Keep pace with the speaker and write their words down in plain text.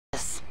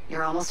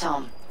You're almost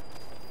home.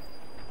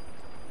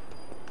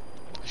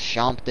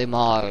 Champ de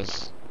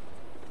Mars.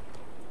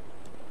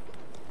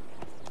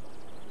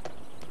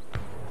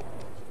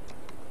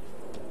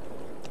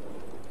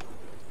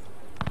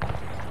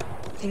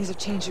 Things have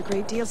changed a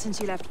great deal since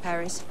you left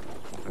Paris.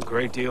 A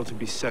great deal to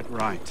be set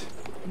right.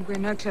 And we're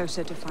no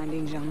closer to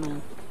finding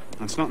Germain.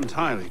 That's not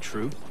entirely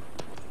true.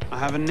 I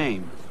have a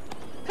name.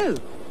 Who?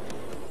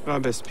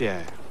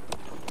 Robespierre.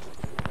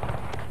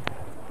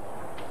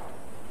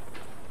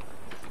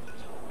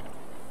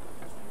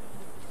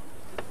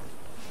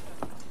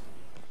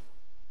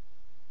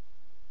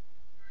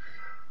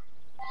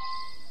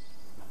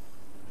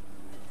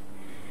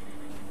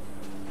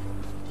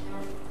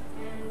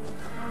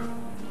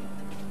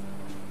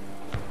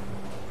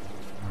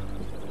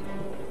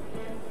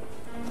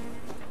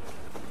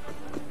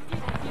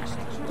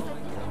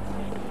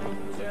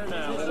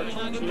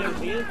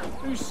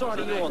 Whose side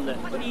are you on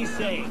then? What are you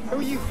saying? Who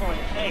are you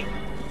fighting? Hey,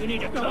 you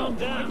need to calm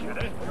down.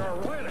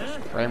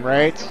 Frame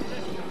rate.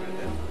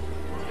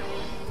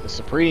 The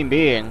Supreme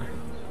Being.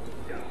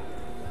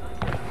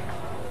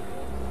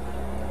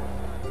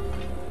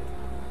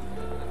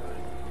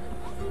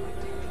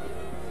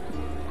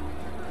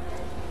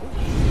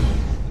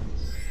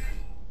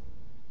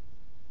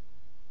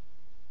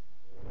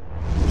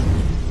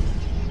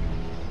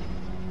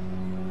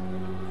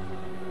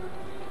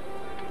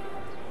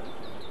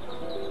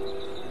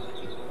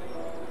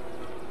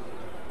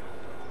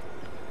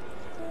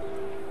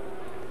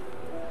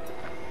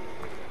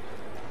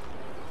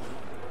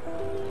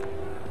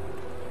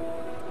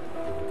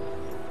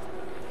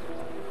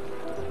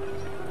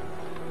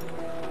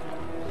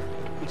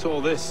 What's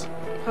all this?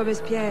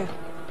 Robespierre.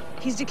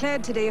 He's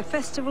declared today a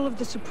festival of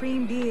the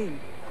Supreme Being.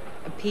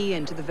 A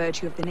paean to the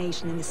virtue of the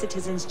nation and the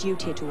citizens'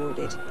 duty toward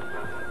it.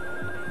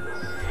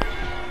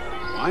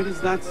 Why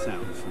does that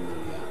sound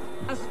familiar?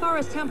 As far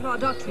as Templar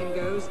doctrine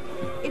goes,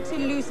 it's a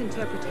loose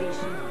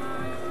interpretation.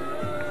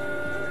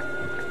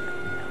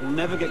 We'll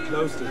never get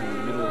close to him in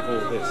the middle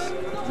of all this.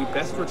 We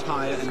best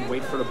retire and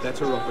wait for a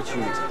better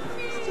opportunity.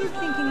 Still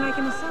thinking like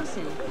an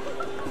assassin.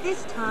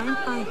 This time,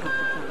 I have the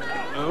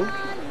plan.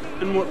 Oh?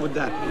 And what would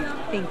that be?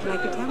 Think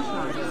like a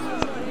Templar.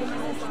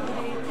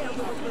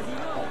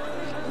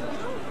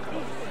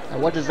 Now,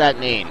 what does that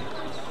mean?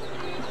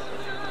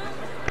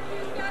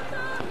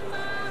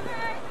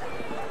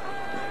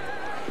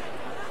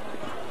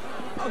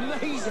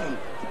 Amazing!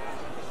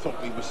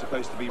 Thought we were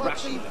supposed to be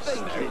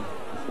rationalists.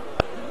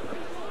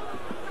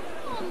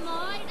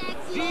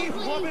 Vive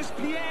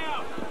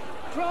Robespierre!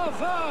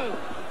 Bravo!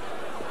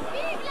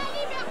 Vive la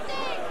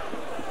liberté!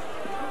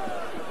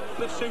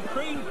 The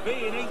Supreme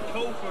Being ain't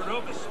called for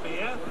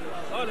Robespierre.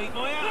 I'll eat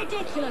my hat.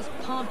 Ridiculous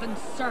pomp and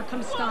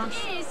circumstance.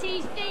 What is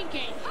he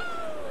thinking?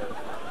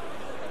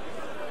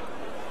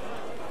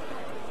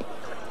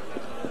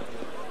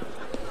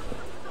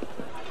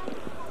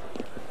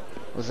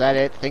 Was that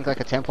it? Think like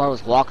a Templar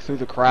was walk through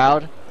the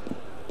crowd?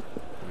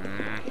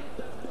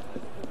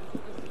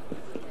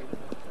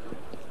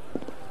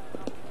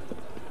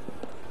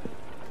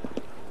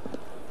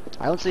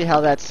 I don't see how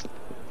that's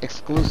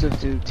exclusive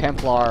to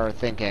Templar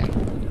thinking.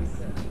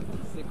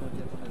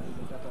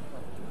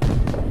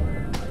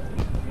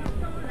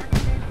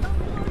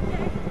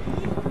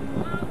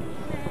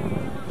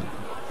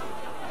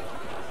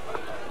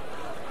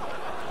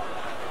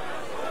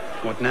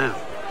 What now?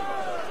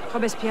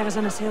 Robespierre is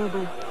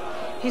unassailable.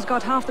 He's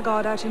got half the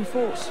guard out in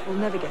force. We'll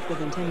never get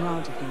within 10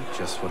 yards of him.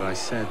 Just what I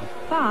said.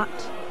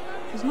 But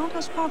he's not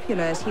as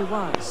popular as he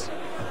was.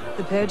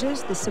 The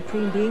Purgers, the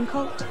Supreme Being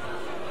cult.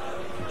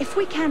 If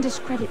we can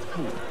discredit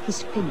him,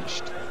 he's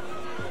finished.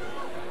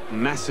 A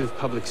massive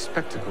public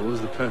spectacle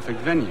is the perfect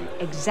venue.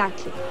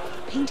 Exactly.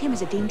 Paint him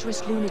as a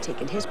dangerous lunatic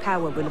and his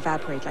power will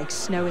evaporate like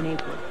snow in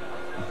April.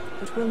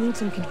 But we'll need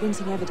some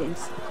convincing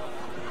evidence.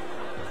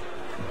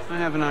 I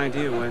have an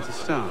idea where to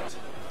start.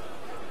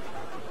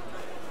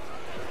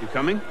 You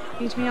coming?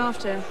 Meet me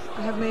after.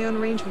 I have my own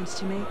arrangements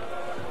to make.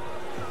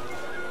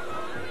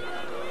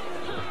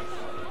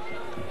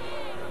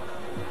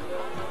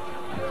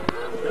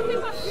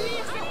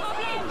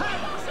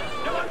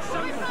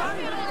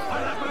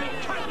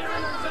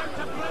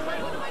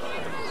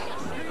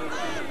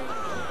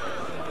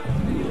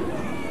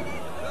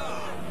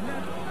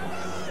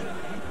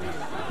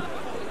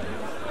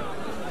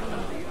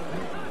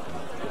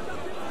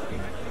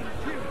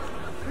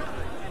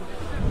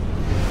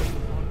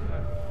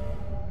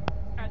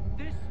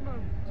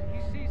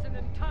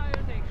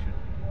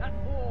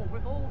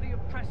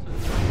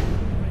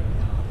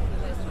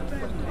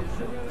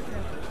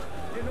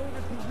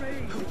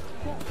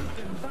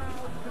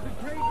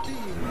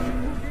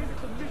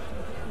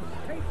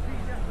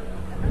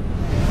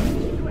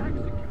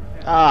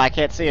 Oh, I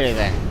can't see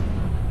anything.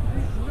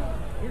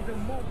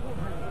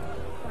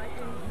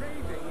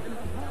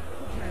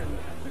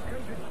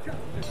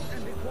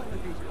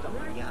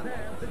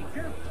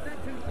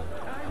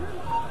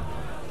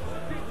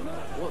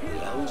 What the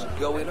hell's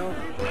going on?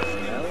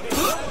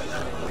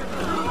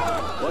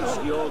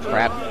 What's your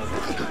Crap.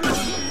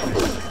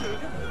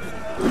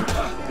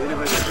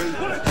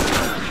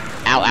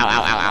 Ow, ow,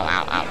 ow, ow, ow,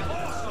 ow, ow.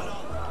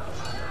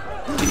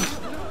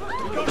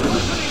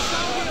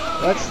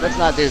 Let's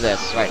not do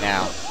this right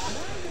now.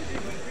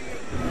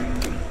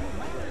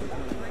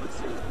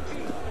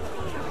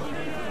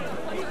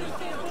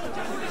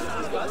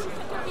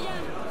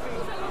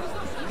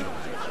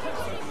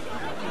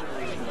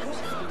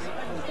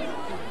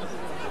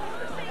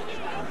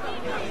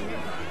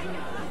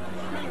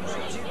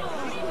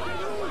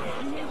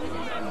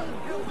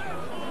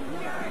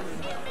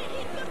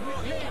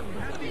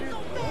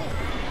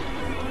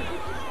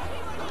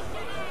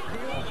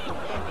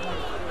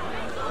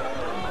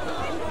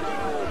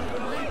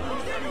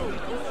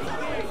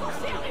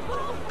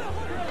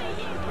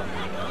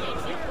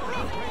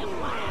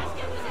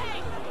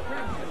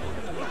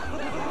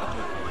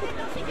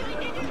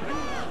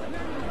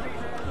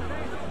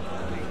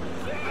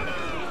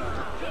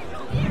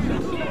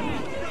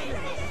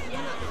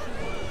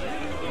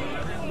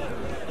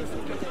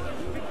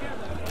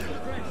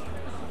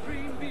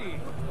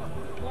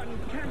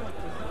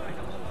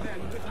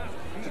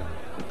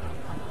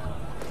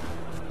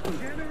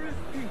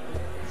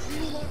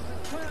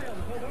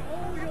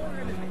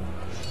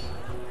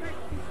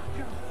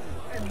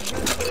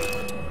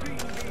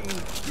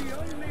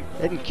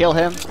 Didn't kill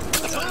him.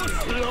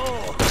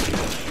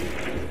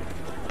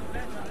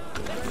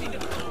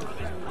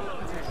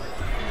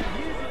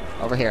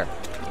 Over here.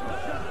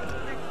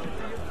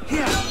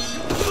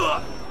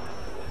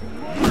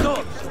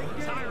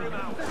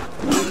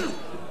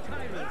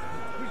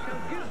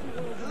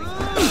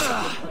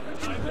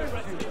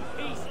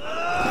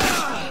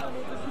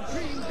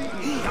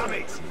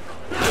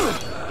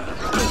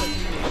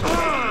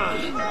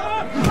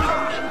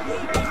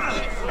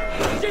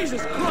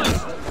 Jesus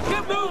Christ!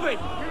 Get moving!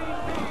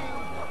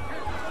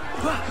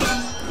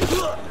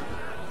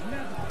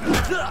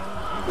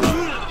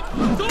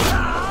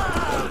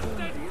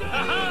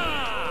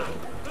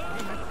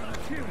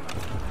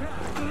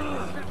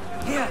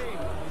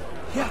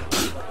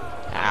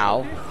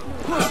 Ow.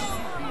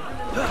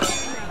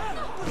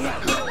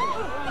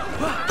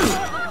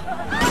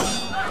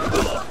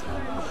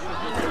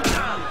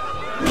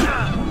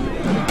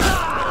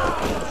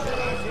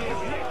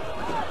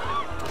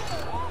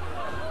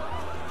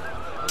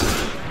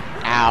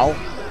 Ow.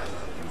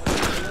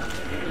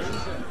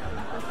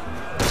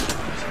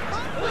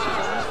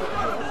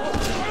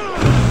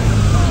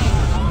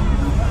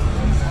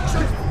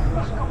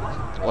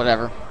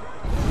 Whatever.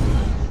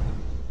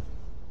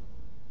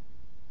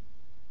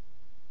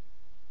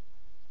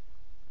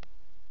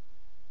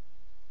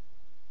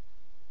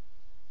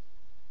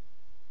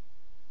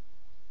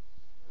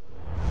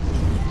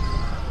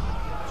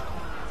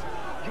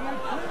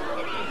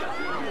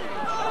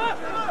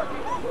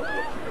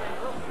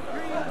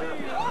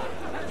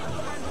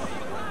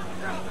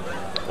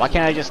 Why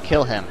can't I just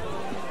kill him?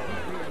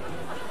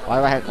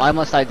 Why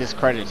must I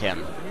discredit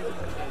him?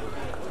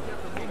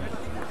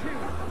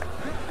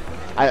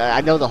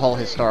 I know the whole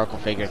historical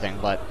figure thing,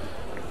 but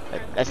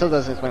that still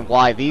doesn't explain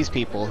why these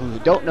people who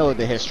don't know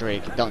the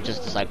history don't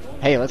just decide,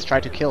 hey, let's try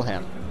to kill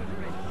him.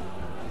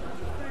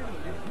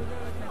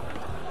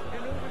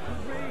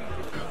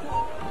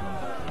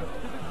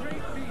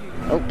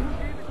 Oh.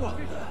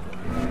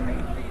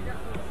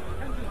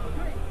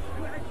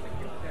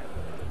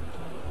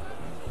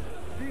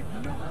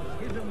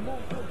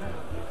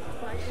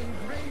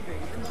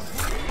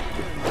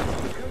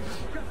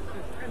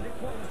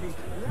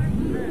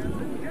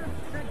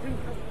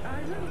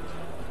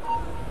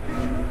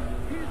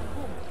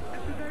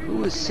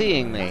 Who is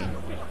seeing me?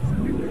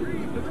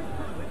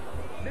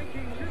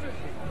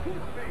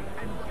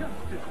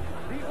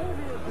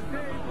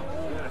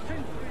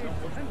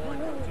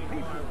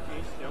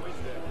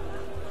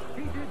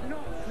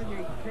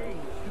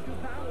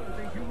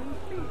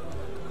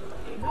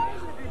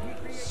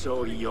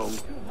 So young.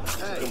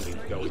 Something's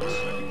going.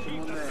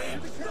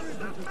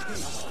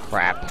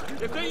 Crap.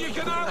 You think you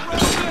can outrun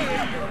me?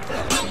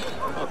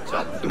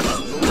 Touch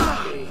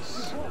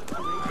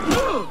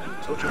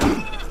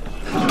me.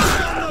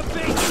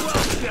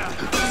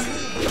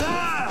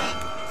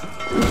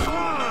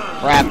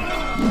 Crap.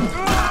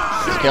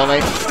 Just kill me.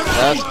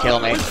 Just kill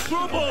me.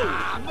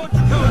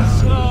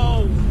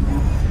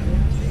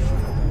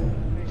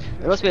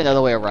 There must be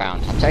another way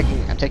around.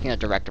 I'm taking a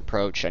direct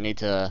approach. I need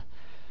to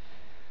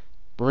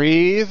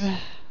breathe,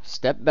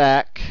 step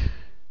back.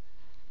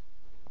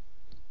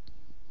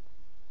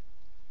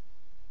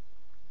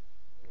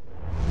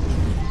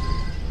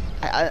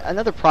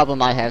 Another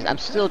problem I have is I'm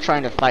still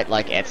trying to fight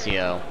like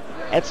Ezio.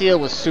 Ezio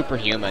was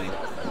superhuman.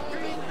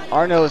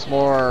 Arno is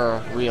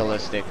more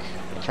realistic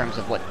in terms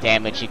of what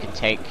damage he can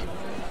take.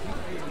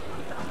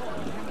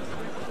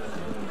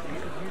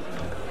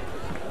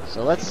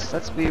 So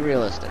let's be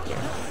realistic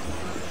here.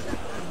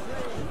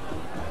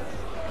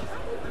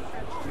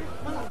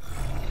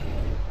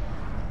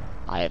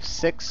 I have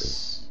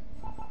 6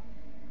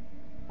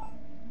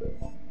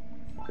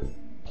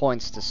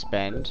 points to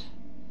spend.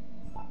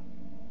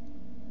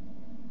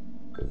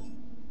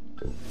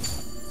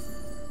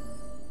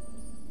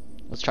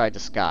 Let's try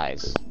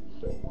disguise.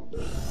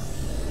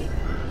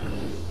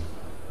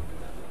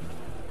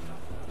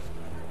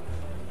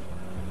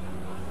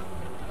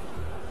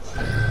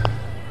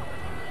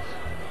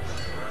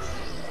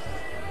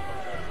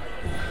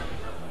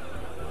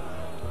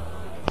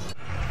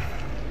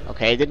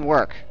 Okay, it didn't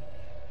work.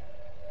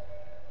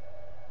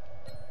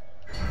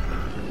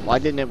 Why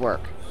didn't it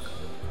work?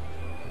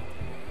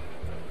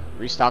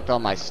 Restocked all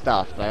my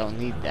stuff, but I don't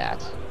need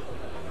that.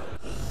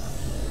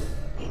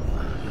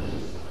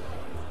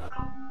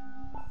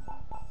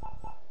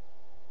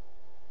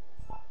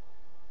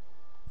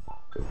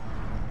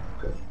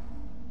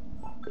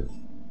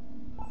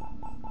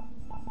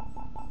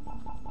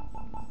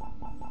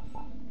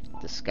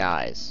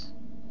 Disguise.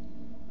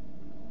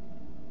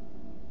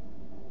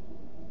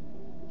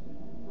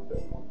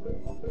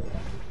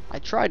 I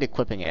tried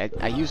equipping it.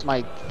 I used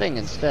my thing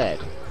instead.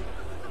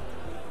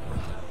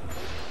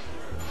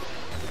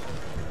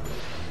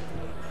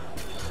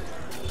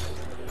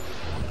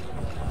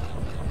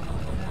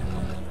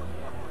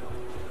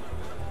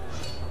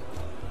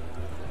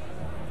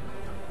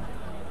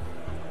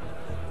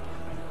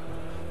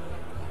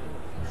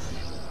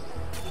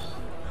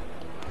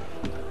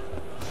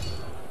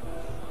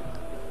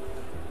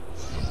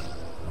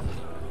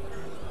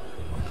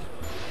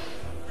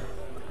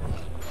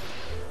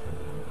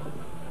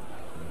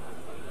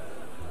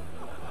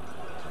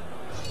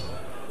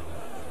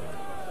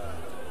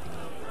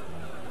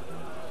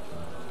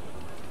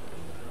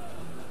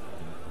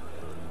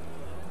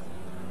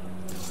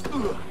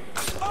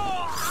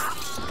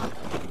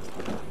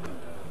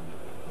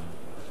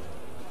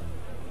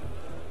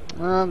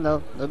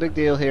 No big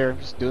deal here.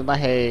 Just doing my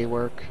hay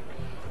work.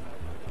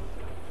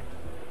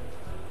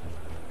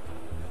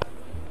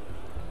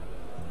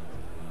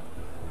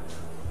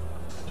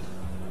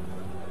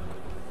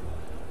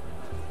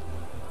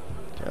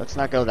 Okay, let's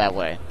not go that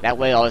way. That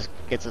way always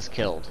gets us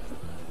killed.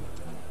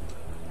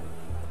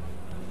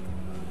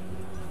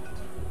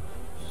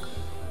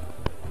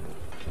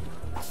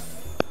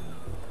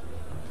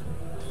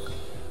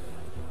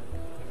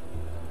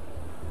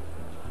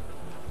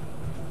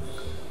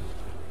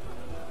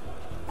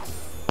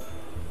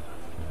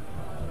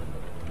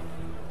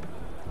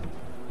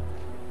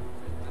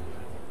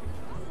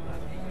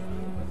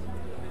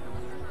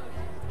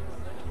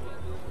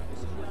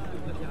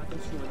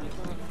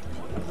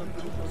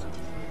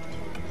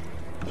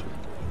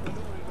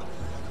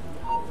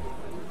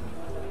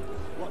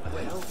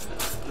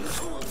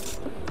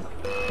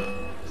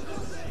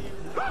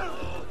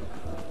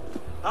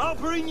 I'll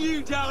bring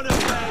you down a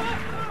peg.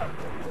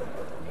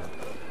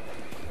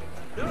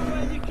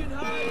 Nowhere you can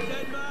hide,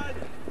 dead man.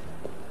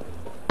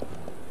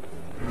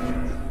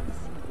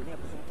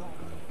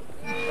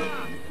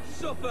 Ah,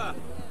 supper.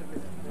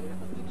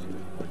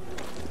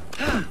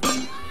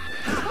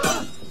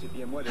 C'est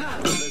bien moi d'être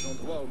au mauvais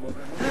endroit au mauvais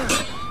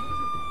moment.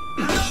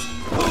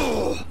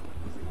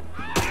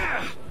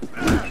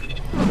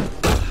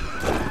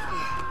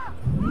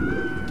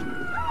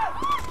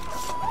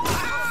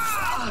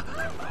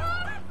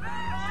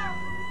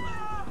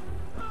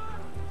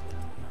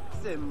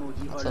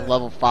 Lots of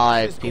level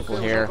 5 people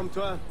here.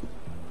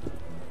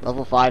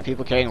 Level 5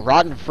 people carrying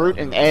rotten fruit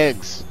and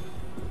eggs.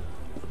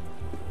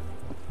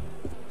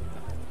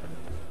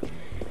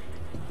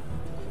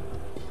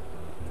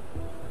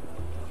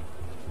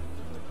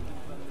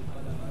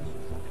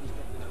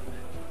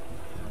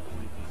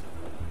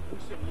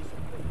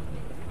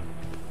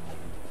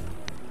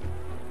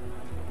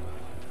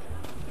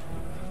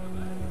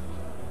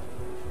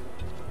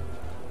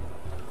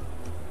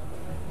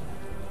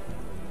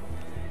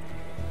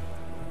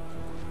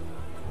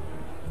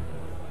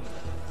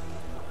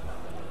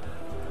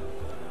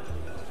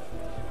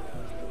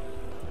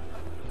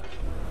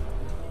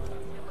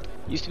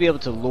 Used to be able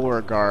to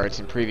lure guards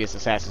in previous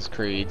Assassin's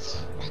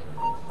Creeds.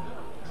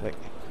 It's like,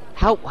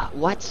 how?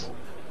 What?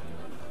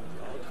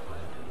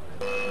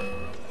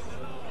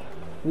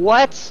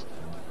 What?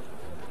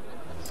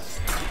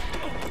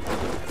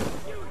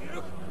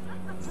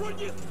 Run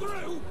you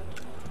through.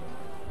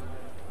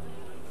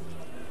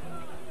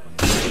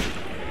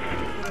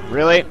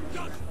 Really?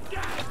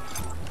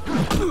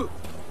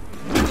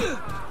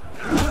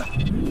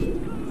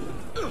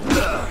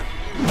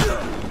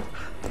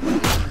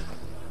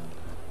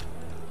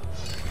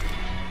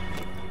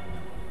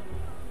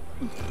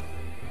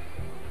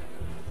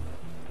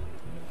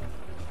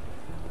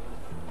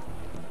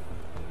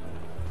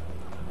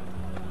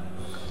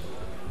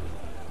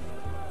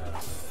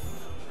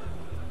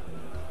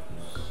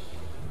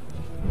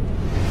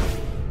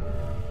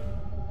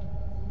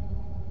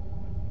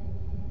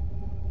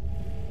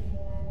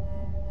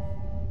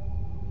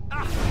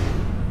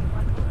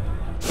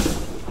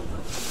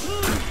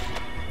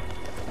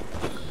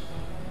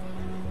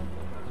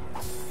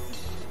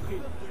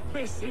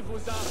 Baissez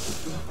vos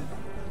armes.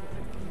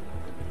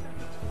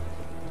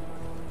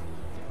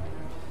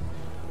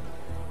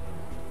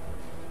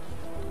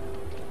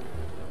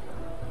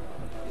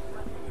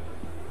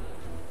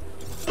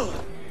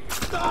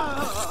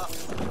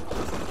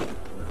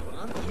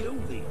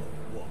 Unyielding.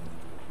 What?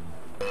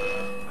 I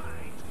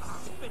am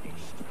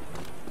finished.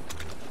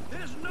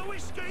 There's no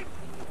escape.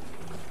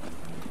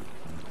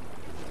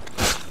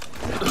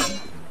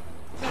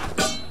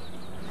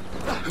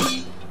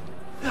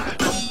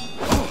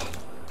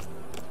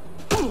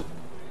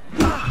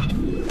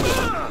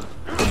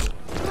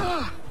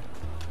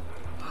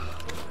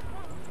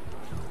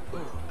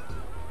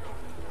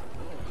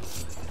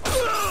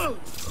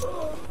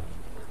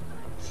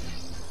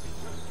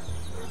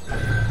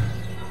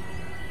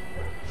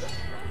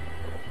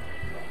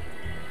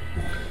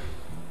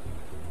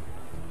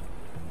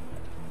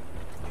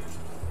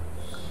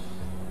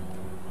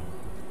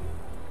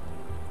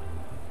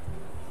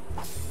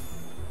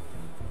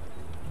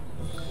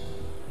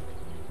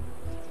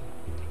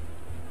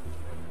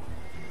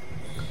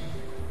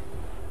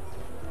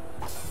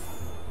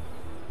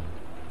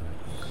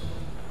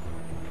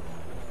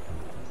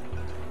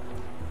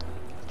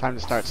 Time to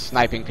start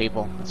sniping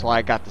people. That's why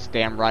I got this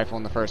damn rifle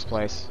in the first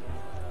place.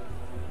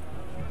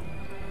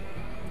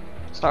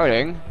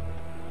 Starting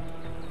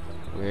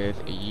with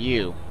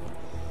you.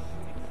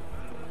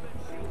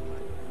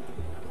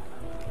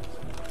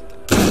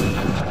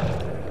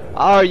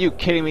 Are you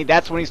kidding me?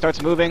 That's when he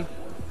starts moving?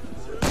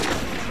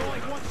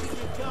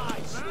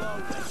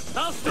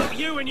 I'll stop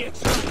you and you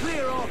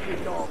clear off, you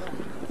dog.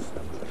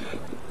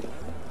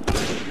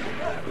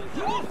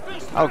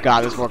 Oh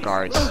god, there's more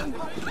guards.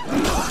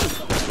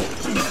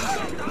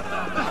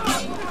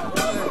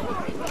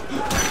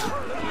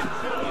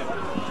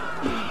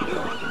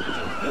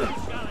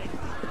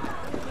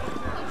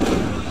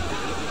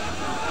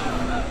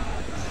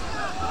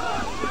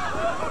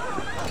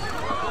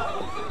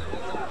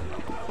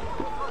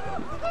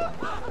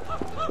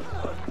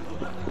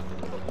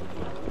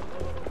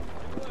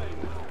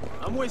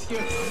 I'm with you.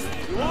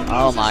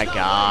 Oh my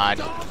god.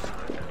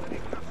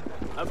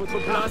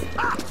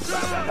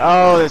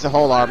 Oh, there's a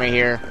whole army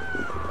here.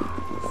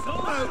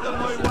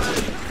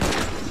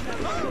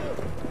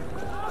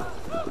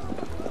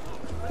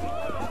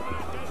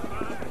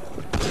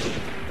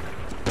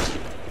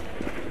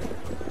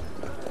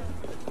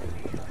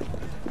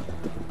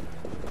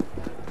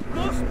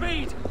 More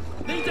speed!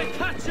 Need to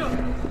catch up!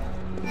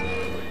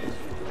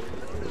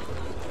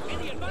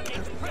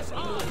 Press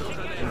hard!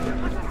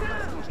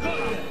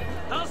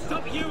 I'll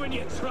stop you in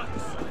your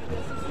tracks!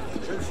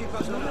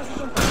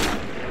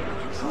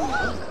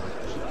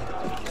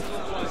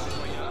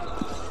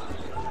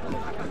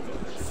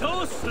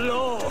 So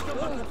slow!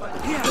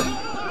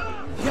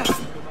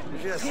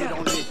 J'ai assez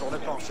d'ennuis pour ne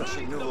pas en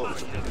chercher de nouveau.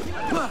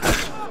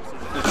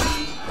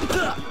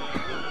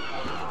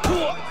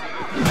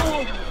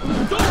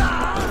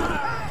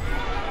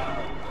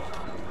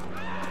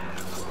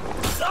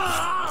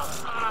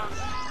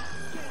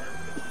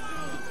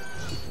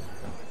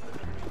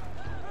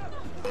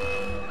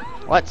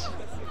 What?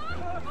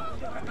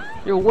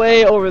 You're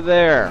way over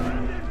there.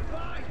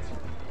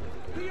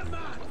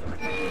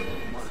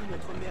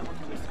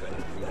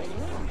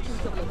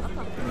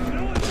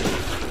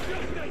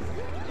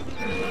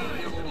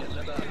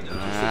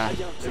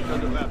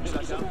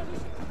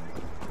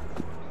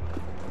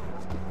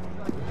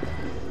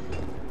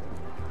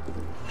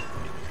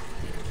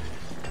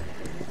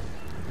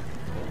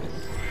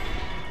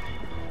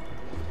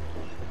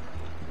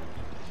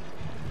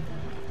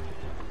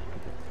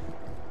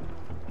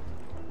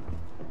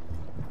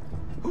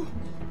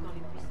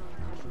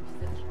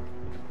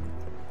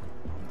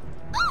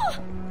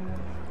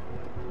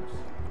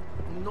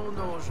 Non,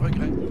 non, je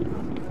regrette.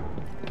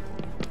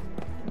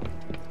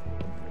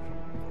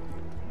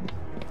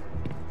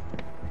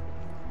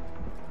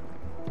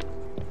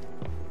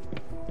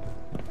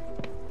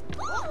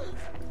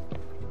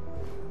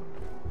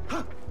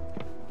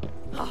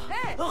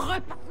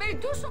 Mais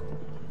doucement.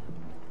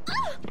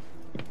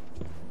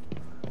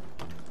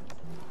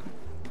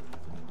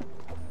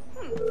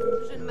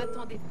 Je ne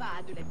m'attendais pas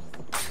à de la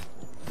visite.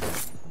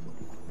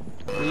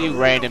 What are you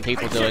random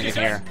people doing in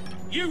here?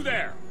 You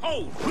there!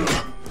 Hold!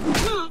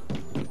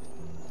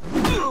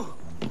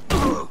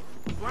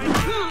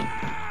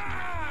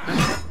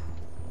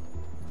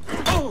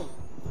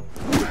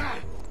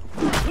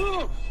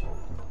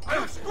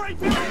 I'm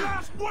scraping the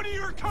last one of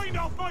your kind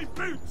off my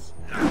boots!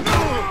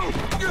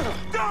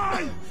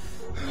 Die!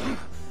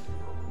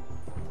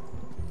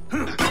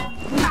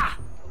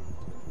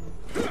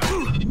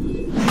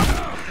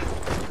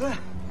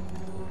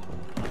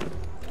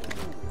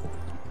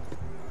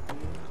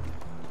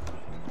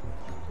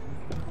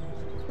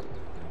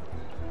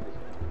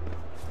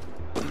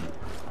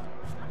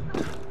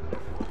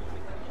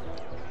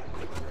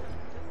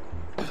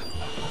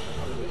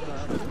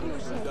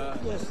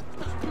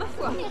 Ma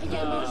foi, je n'ai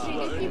rien mangé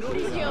depuis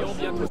plusieurs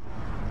jours.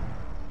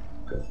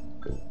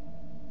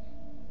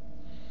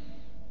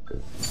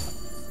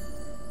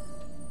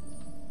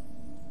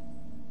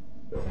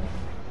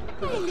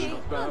 Allez,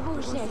 un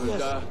beau geste.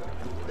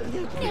 Je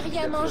n'ai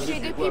rien mangé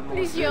depuis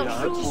plusieurs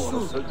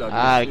jours.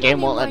 Ah, the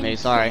game won't let me,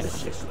 sorry.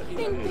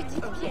 Une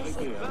petite pièce.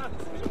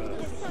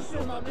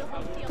 Simplement me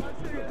remplir un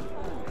peu le...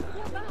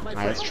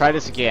 Alright, let's try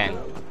this again.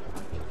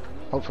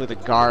 Hopefully the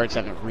guards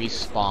haven't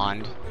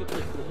respawned.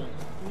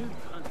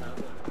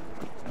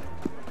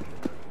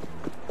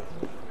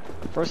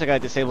 First I gotta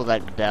disable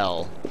that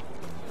bell.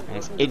 And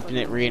it's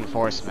infinite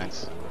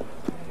reinforcements.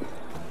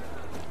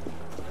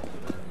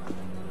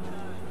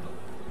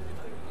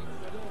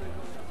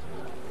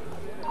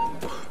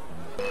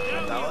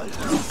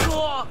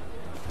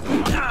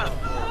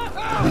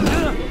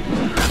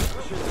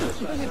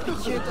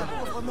 Pitié d'un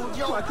pauvre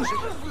mendiant à qui je ne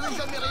voulais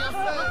jamais rien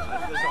faire.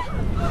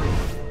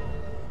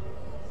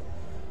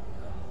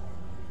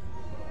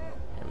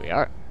 Here we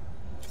are.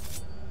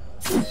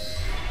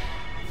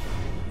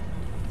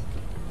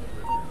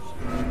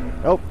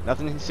 Nope,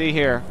 nothing to see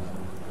here.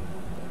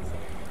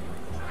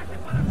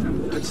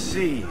 Let's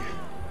see.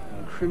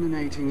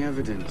 Incriminating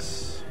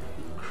evidence.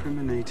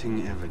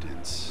 Incriminating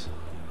evidence.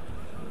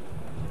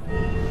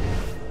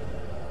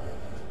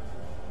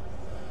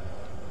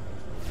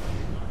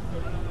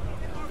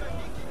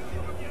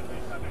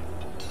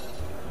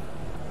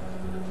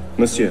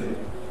 Monsieur,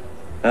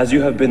 as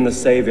you have been the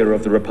savior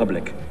of the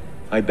Republic,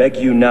 I beg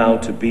you now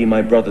to be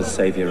my brother's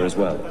savior as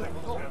well.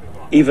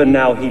 Even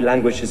now he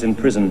languishes in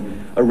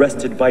prison,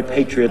 arrested by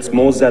patriots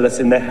more zealous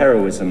in their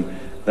heroism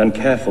than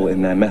careful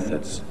in their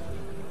methods.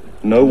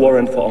 No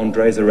warrant for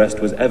André's arrest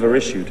was ever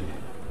issued,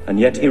 and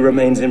yet he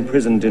remains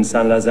imprisoned in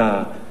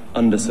Saint-Lazare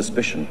under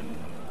suspicion.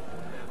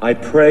 I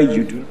pray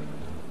you do...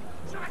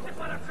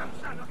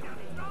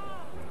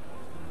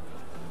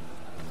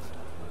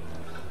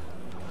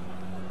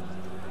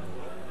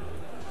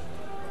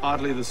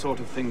 Hardly the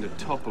sort of thing to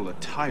topple a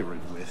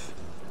tyrant with.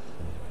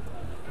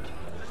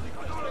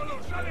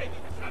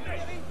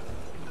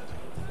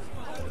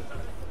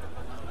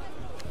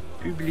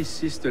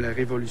 Publiciste de la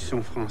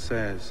Révolution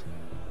française,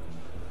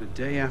 the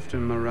day after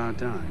Marat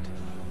died.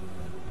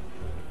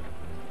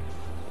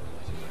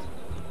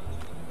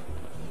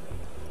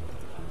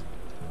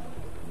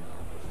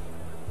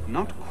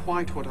 Not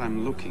quite what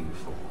I'm looking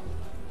for.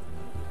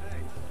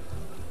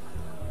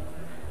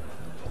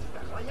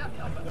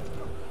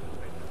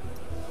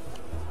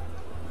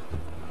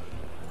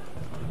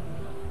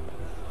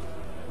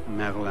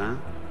 Merlin,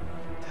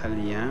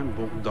 Tallien,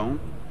 Bourdon.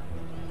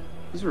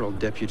 These are all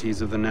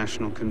deputies of the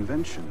National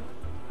Convention.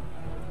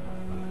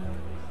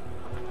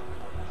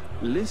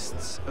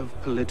 Lists of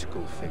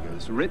political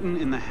figures written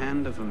in the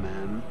hand of a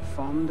man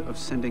fond of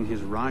sending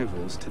his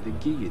rivals to the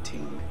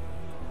guillotine.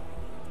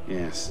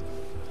 Yes,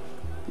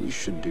 these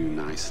should do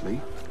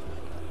nicely.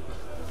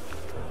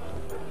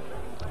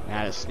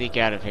 Now to sneak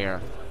out of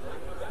here.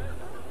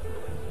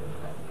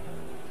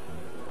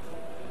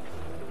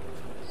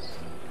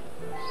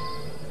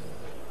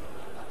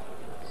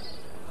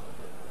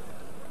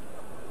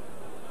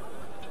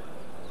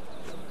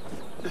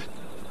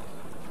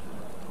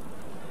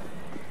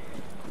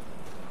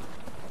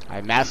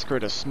 I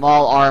massacred a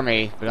small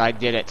army, but I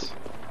did it.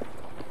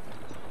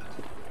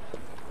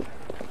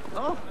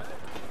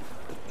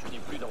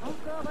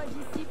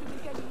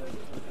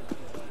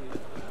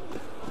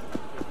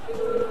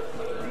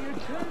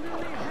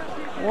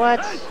 What?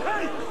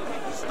 Hey!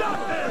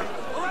 Stop there!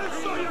 Or I'll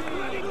saw your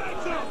bloody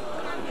legs off!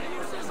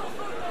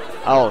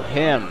 Oh,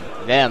 him,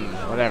 them,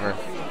 whatever.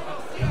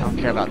 I don't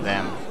care about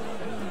them.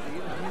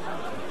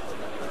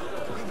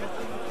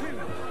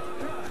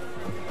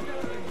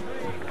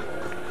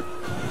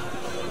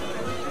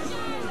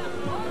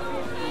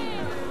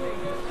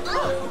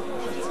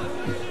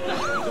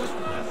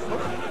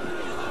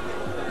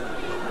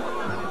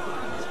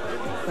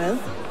 Well?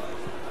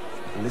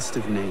 A list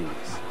of names.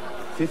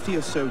 50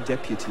 or so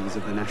deputies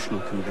of the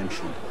National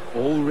Convention,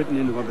 all written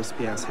in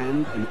Robespierre's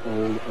hand and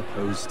all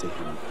opposed to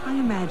him. I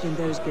imagine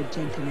those good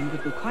gentlemen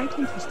would be quite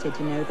interested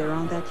to know they're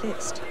on that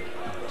list.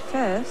 But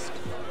first...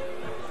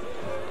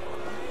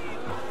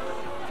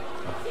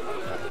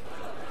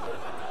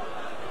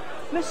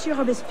 Monsieur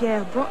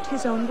Robespierre brought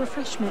his own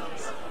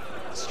refreshments.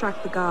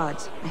 Distract the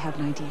guards. I have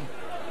an idea.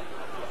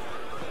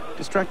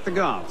 Distract the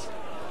guards.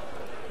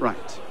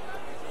 Right.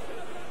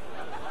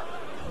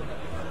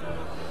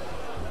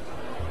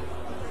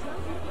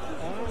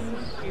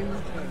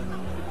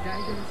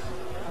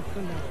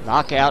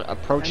 Knock out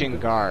approaching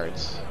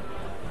guards.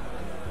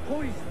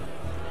 Poison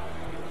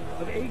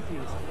of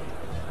atheism.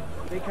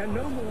 They can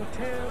no more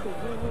tear the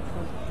world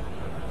from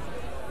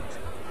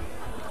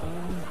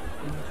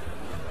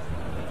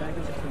the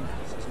daggers of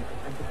fanaticism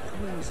and the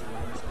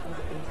poisons of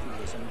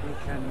atheism. They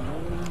can no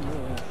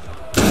more.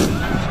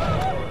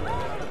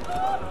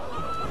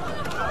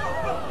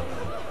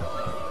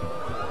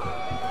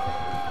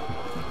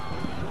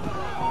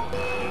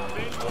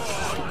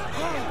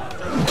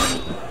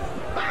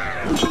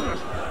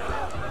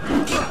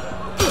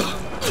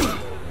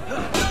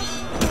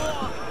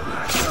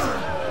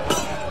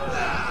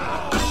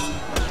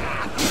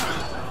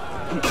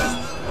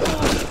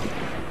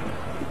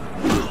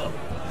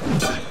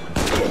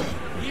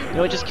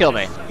 No, just kill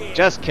me.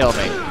 Just kill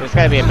me. There's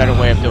gotta be a better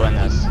way of doing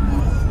this.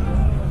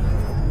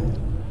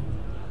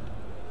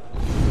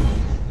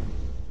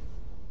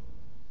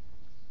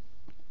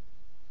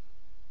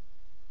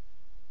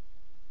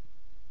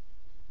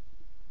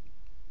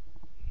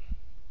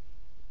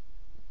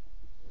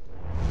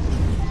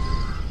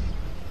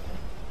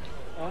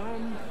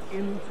 Armed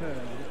in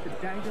turn with the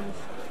daggers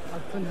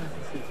of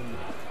fanaticism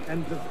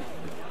and the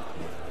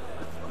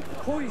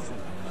poison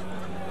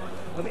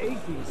of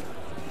atheism.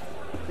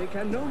 They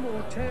can no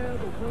more tear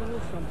the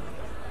world from...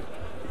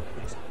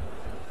 Yes.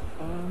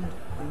 Armed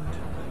in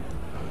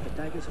turn with the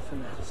daggers of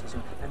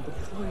fanaticism and the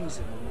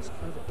poisons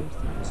of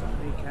atheism.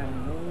 They can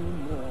no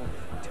more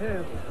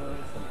tear the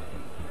world from...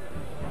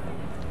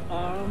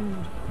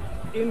 Armed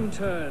in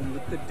turn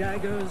with the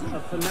daggers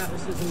of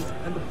fanaticism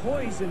and the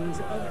poisons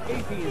of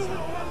atheism.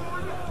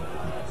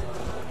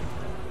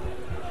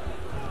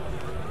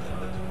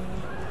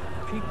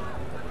 People,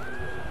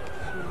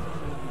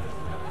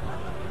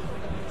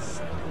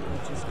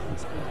 sacrilegious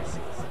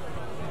conspiracies.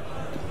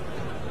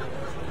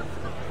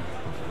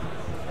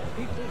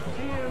 People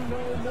fear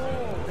no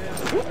more their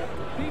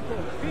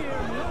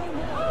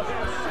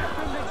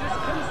sacrilegious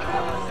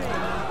conspiracies.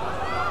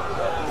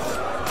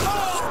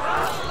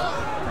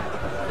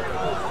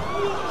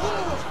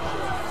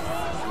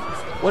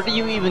 What are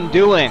you even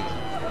doing?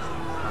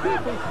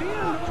 People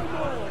fear no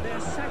more their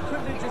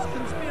sacrilegious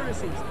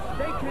conspiracies.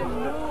 They can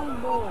no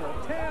more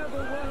tear the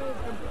world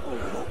from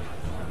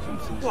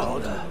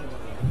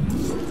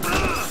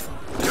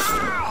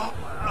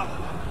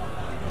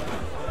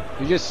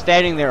You're just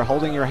standing there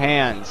holding your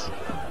hands.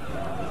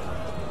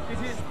 It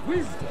is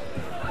wisdom,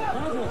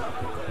 above all,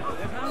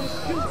 that our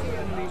guilty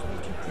enemies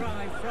want to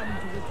cry from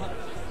to the Republic.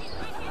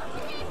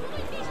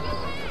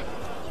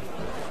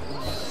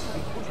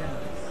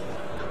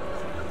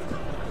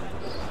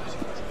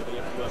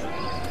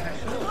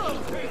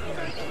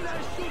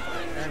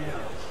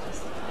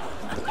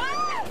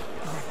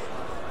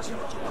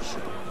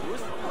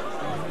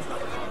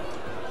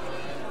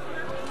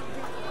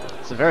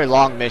 It's a very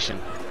long mission.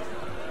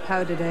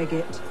 How did I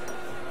get?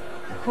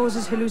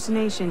 Causes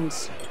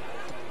hallucinations.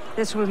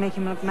 This will make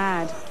him look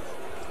mad.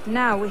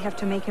 Now we have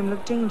to make him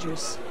look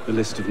dangerous. The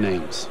list of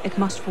names. It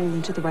must fall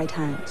into the right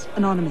hands,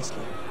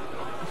 anonymously.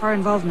 If our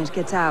involvement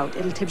gets out,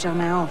 it'll tip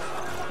Germain off.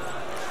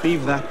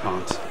 Leave that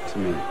part to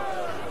me.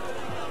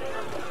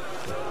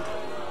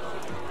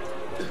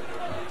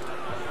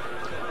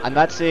 I'm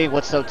not seeing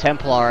what's so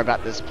Templar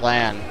about this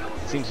plan.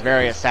 It seems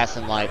very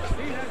assassin-like.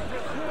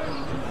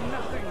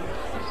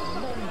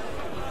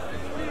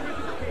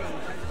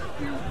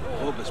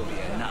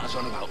 Robespierre natters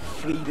on about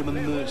freedom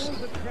and mercy,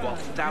 while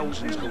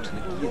thousands go to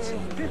the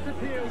guillotine.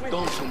 If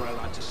Don somewhere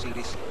like to see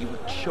this, he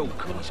would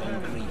choke on his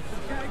own grief.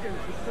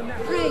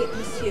 Pray,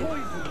 monsieur.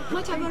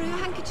 Might I borrow your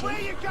handkerchief? Where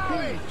are you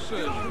going?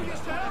 Certainly.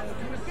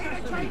 Get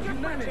a change of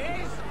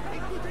matches.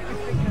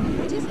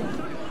 What is it?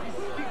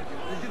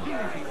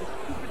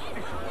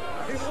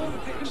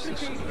 What's the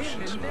solution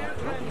to our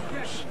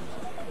problems?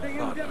 They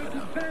endeavor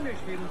to banish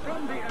him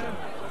from the earth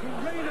to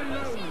reign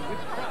alone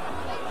with Christ.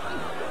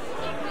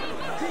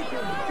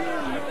 People fear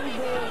no more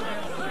their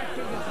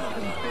sacrilegious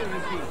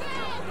conspiracy.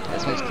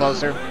 This one's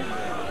closer.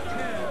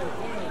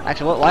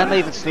 Actually, why am I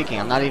even sneaking?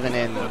 I'm not even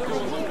in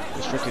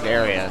restricted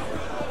area.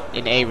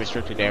 In a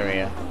restricted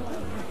area.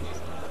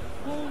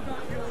 Hold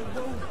up your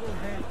woeful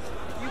head.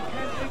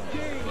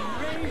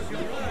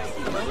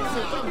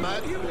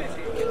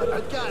 You can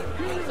again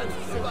raise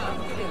your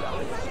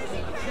eyes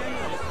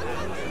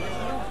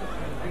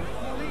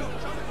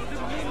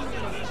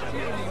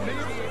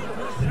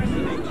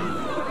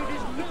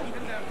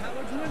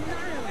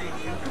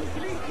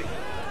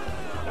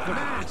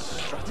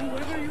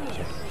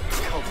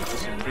to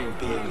Supreme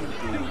being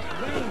indeed.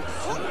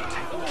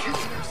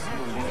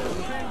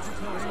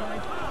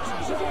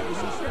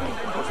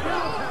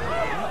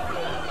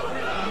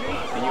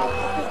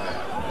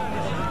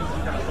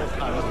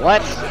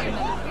 What?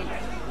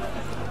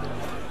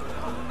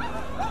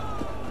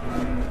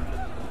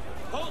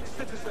 Halt,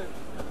 citizen.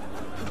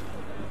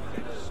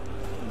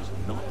 It's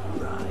not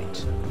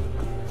right.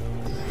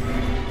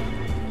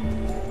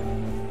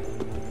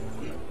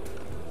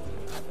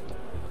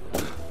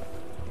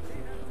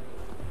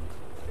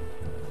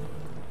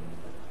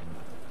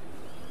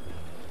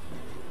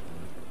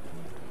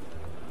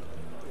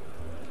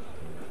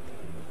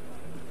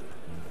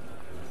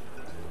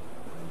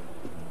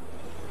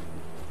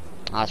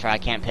 Oh, that's right, I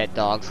can't pet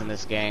dogs in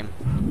this game.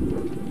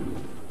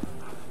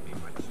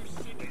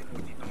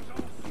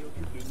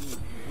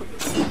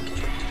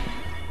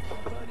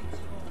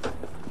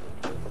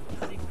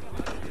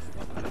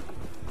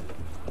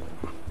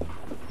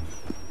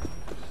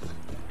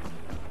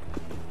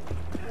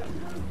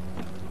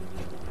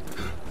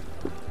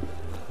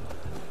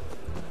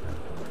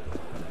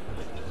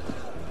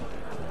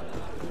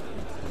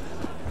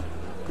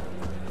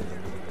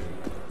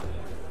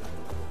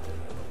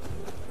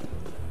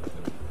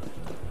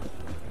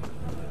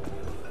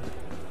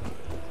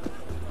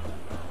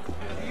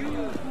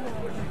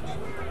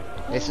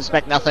 They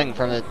suspect nothing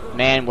from a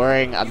man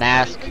wearing a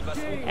mask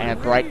and a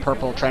bright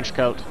purple trench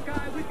coat.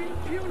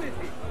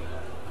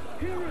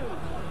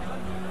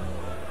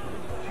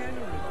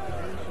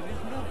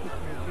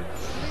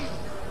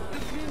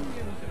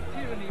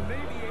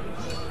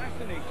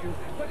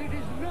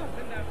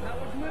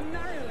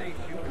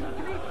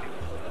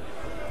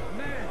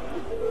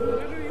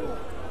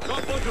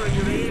 Stop buttering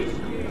your ears.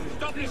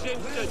 Stop this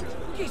instant.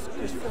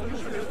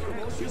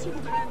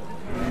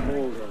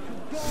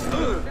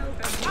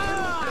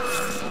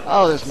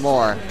 Oh, there's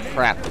more.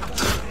 Crap.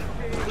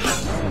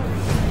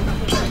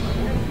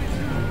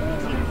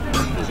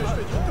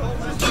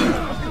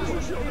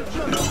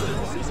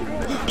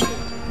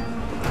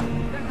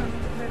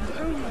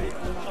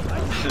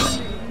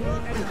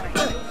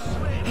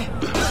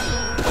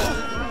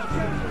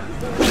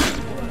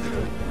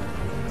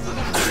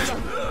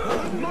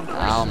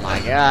 Oh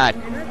my god.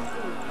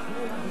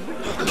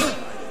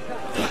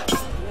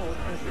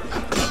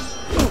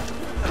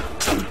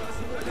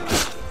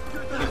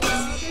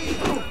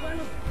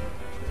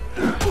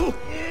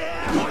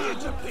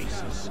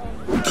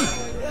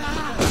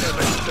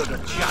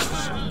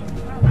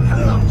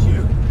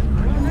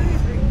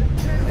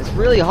 It's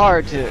really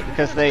hard to,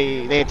 because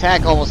they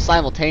attack almost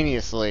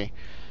simultaneously.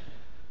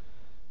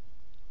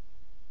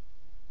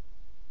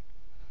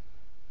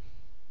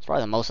 It's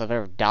probably the most I've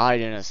ever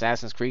died in an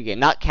Assassin's Creed game.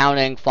 Not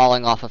counting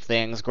falling off of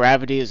things.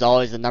 Gravity is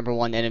always the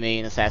 #1 enemy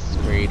in Assassin's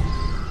Creed.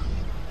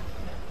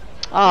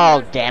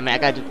 Oh, damn it. I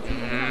got to...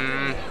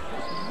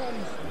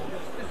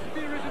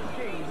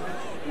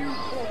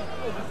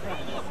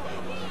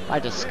 My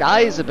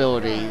disguise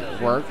ability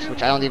worked,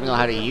 which I don't even know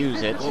how to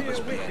use it.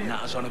 Robespierre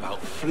natters on about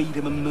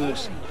freedom and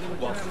mercy,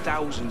 while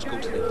thousands go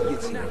to the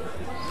guillotine.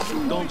 If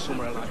you'd gone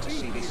somewhere I'd like to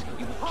see this,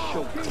 you would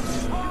choke.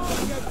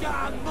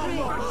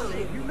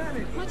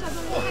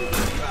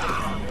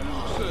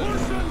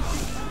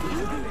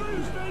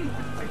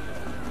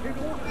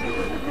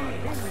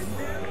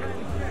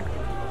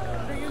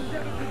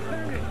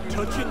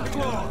 Touch and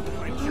claw,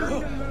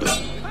 Ranger.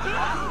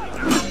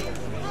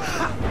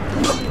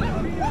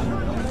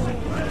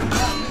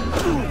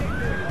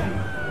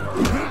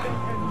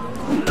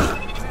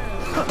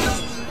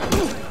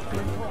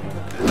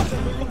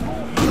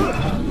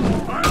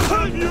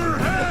 Cut your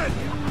head!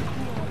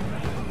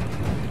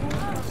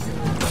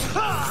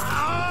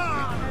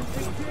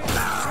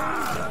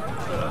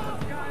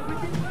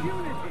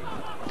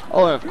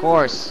 Oh, and of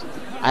course,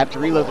 I have to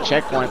reload the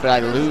checkpoint, but I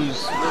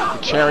lose the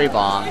cherry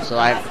bomb, so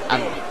I'm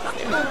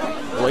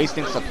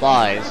wasting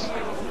supplies.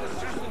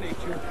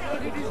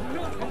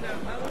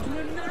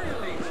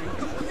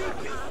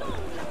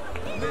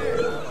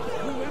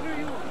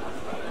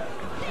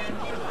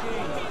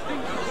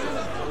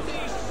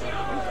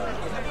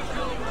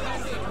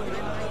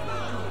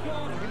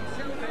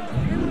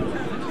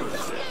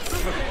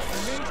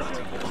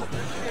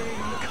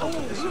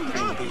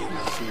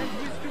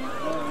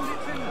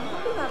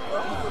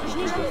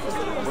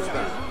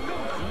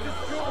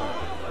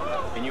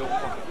 In your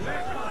pocket.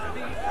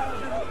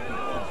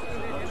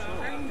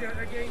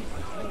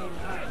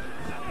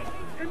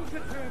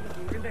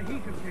 Imperturbable in the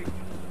heat of danger.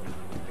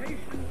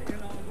 Patient in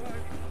our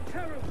work.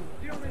 Terrible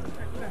during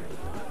setbacks.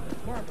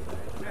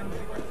 Marvelous and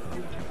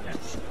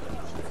success.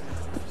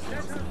 Let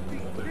us be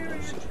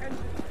serious and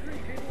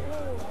discreet in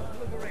all our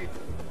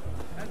deliberations,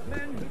 as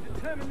men who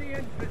determine the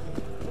interests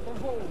of the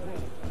whole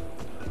world.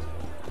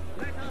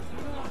 Let us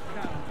not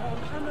count on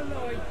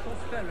unalloyed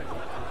prosperity.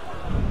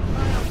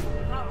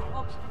 Without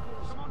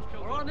obstacles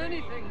or on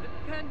anything that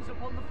depends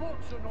upon the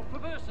fortune or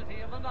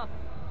perversity of another.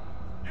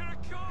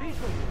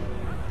 People,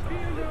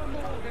 fear no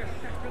more their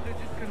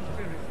sacrilegious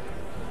conspiracy.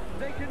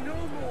 They can no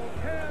more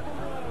tear the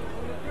world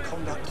from the great...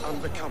 Conduct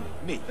unbecoming.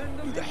 Me?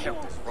 Who the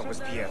hell does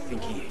Robespierre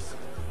think he is?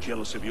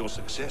 Jealous of your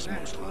success,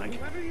 most like.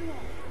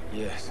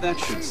 Yes. That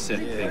should set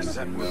things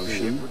in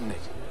motion. Wouldn't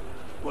it?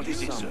 What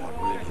is it, sir?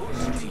 Someone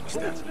really teach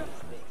that.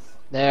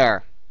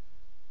 There.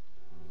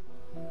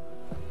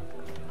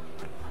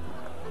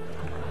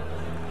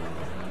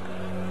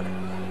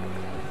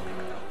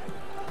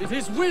 It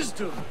is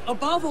wisdom,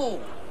 above all,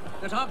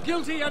 that our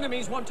guilty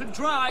enemies want to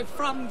drive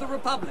from the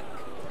Republic.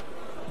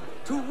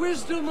 To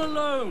wisdom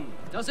alone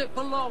does it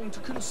belong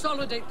to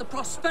consolidate the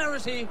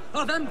prosperity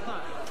of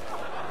empire.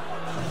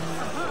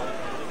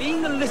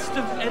 Being a list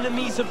of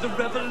enemies of the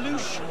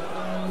revolution.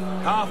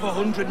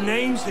 100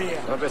 names here.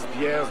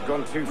 Robespierre's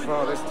gone too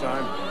far this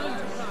time.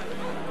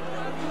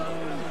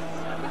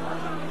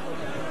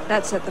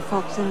 That set the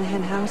fox in the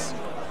hen house.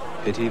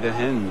 Pity the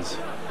hens.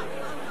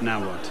 Now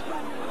what?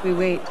 We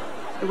wait.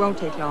 It won't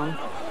take long.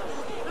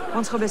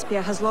 Once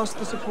Robespierre has lost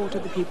the support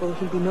of the people,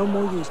 he'll be no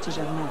more use to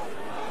Germain.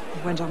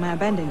 And when Germain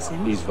abandons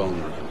him... He's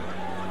vulnerable.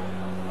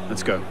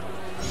 Let's go.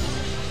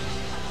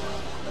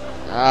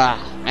 Ah,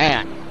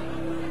 man.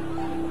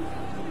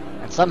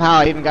 And somehow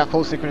I even got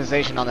full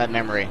synchronization on that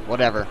memory.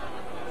 Whatever.